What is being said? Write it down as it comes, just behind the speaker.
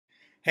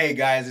Hey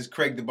guys, it's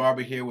Craig the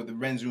Barber here with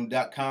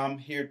the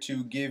here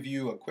to give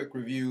you a quick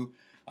review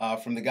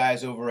from the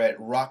guys over at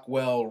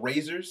Rockwell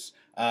razors.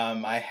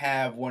 I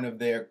have one of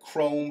their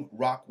chrome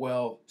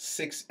Rockwell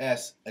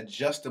 6S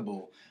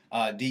adjustable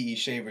DE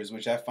shavers,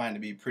 which I find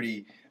to be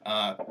pretty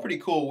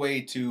cool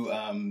way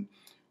to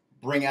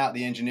bring out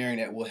the engineering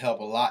that will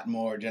help a lot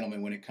more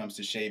gentlemen when it comes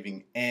to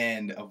shaving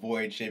and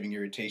avoid shaving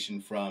irritation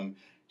from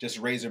just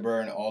razor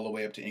burn all the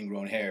way up to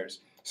ingrown hairs.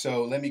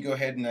 So let me go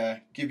ahead and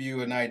give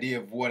you an idea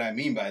of what I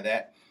mean by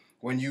that.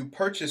 When you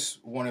purchase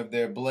one of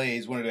their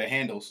blades, one of their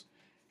handles,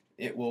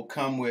 it will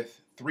come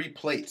with 3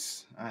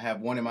 plates. I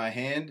have one in my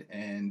hand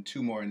and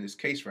 2 more in this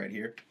case right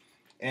here.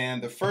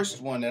 And the first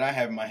one that I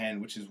have in my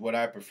hand, which is what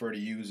I prefer to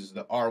use, is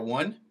the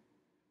R1,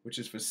 which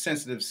is for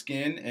sensitive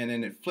skin, and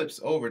then it flips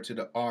over to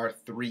the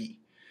R3.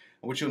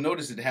 What you'll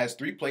notice is it has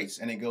 3 plates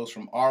and it goes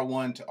from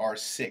R1 to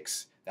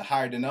R6. The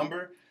higher the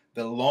number,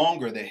 the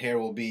longer the hair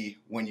will be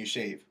when you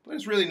shave. But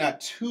it's really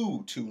not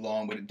too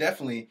long, but it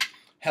definitely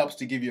helps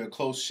to give you a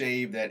close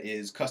shave that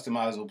is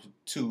customizable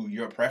to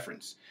your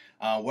preference.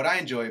 What I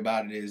enjoy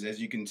about it is,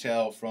 as you can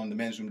tell from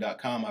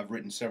themensroom.com, I've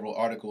written several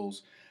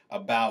articles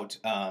about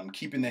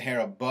keeping the hair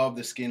above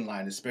the skin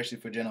line, especially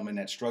for gentlemen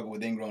that struggle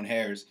with ingrown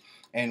hairs.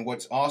 And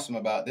what's awesome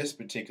about this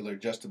particular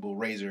adjustable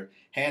razor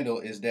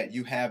handle is that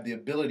you have the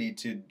ability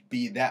to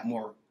be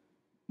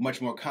much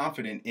more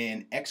confident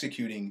in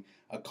executing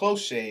a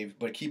close shave,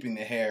 but keeping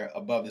the hair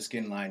above the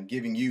skin line,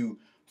 giving you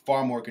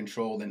far more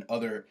control than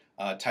other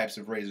types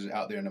of razors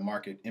out there in the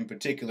market. In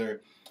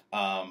particular,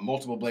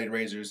 multiple blade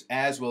razors,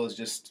 as well as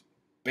just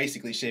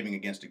basically shaving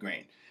against the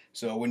grain.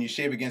 So when you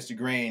shave against the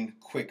grain,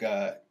 quick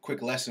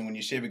lesson, when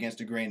you shave against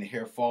the grain, the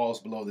hair falls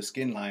below the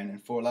skin line.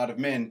 And for a lot of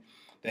men,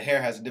 the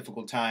hair has a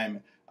difficult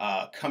time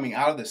coming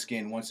out of the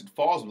skin once it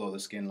falls below the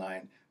skin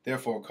line,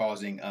 therefore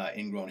causing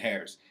ingrown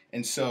hairs.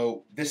 And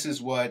so this is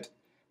what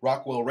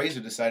Rockwell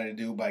Razor decided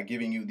to do by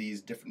giving you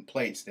these different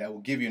plates that will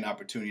give you an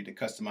opportunity to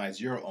customize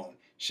your own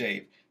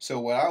shave. So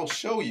what I'll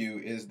show you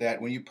is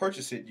that when you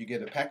purchase it, you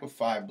get a pack of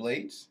 5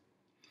 blades.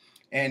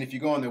 And if you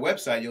go on their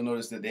website, you'll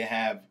notice that they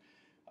have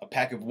a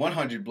pack of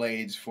 100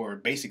 blades for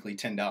basically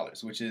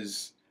 $10, which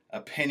is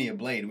a penny a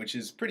blade, which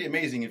is pretty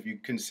amazing if you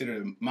consider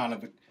the amount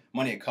of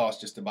money it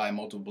costs just to buy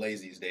multiple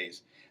blades these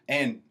days,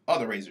 and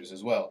other razors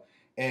as well.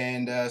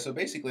 And so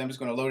basically I'm just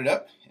going to load it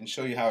up and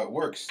show you how it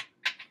works.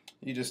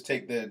 You just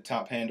take the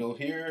top handle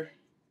here,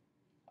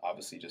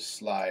 obviously just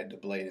slide the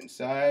blade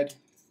inside,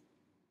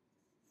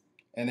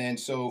 and then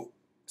so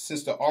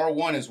since the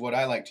R1 is what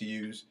I like to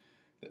use,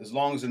 as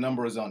long as the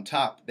number is on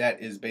top,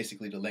 that is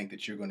basically the length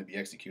that you're going to be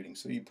executing.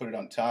 So you put it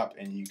on top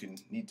and you can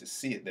need to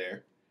see it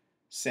there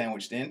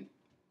sandwiched in,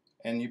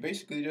 and you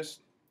basically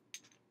just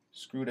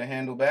screw the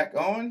handle back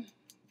on,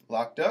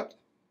 locked up.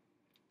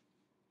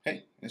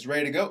 Okay, it's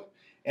ready to go.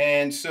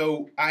 And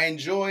so I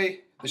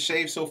enjoy the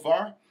shave so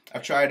far.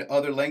 I've tried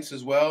other lengths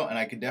as well, and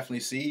I can definitely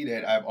see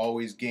that I've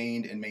always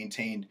gained and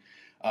maintained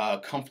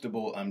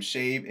comfortable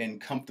shave and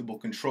comfortable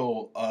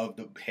control of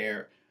the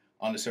hair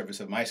on the surface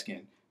of my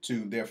skin,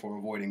 to therefore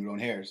avoid ingrown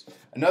hairs.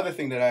 Another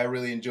thing that I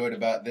really enjoyed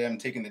about them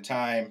taking the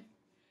time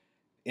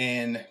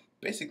in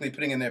basically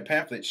putting in their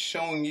pamphlet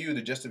showing you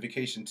the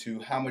justification to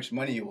how much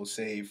money you will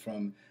save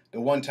from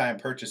the one-time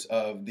purchase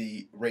of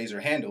the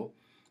razor handle,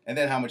 and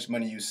then how much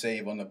money you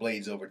save on the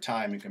blades over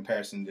time in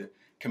comparison to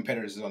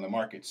competitors on the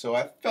market. So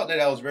I felt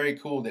that was very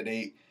cool that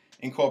they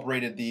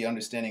incorporated the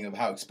understanding of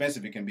how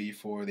expensive it can be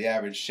for the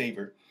average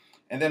shaver,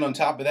 and then on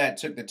top of that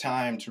took the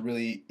time to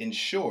really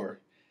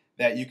ensure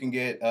that you can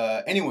get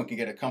anyone can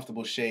get a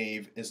comfortable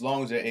shave as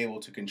long as they're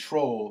able to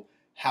control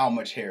how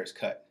much hair is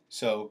cut.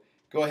 So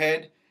go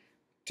ahead,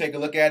 take a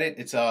look at it.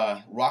 It's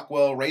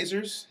Rockwell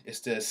razors. It's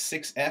the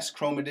 6S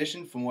Chrome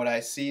Edition. From what I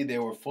see, they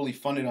were fully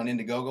funded on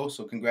Indiegogo,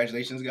 so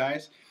congratulations,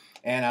 guys.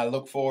 And I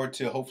look forward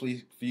to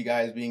hopefully for you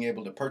guys being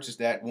able to purchase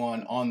that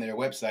one on their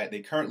website. They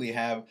currently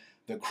have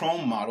the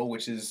Chrome model,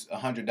 which is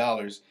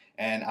 $100,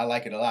 and I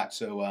like it a lot.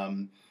 So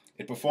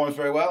it performs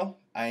very well.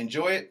 I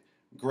enjoy it.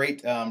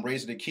 Great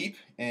razor to keep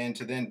and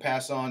to then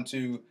pass on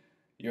to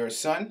your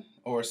son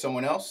or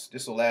someone else.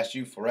 This will last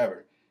you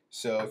forever.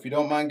 So if you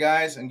don't mind,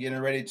 guys, I'm getting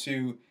ready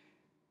to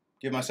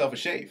give myself a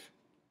shave.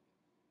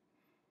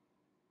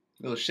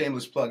 A little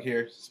shameless plug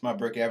here. It's my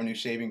Burke Avenue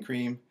shaving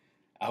cream.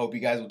 I hope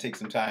you guys will take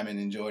some time and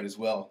enjoy it as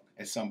well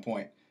at some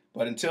point.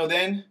 But until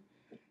then,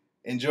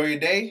 enjoy your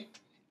day,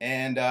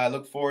 and I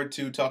look forward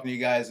to talking to you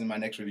guys in my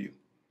next review.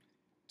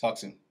 Talk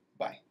soon.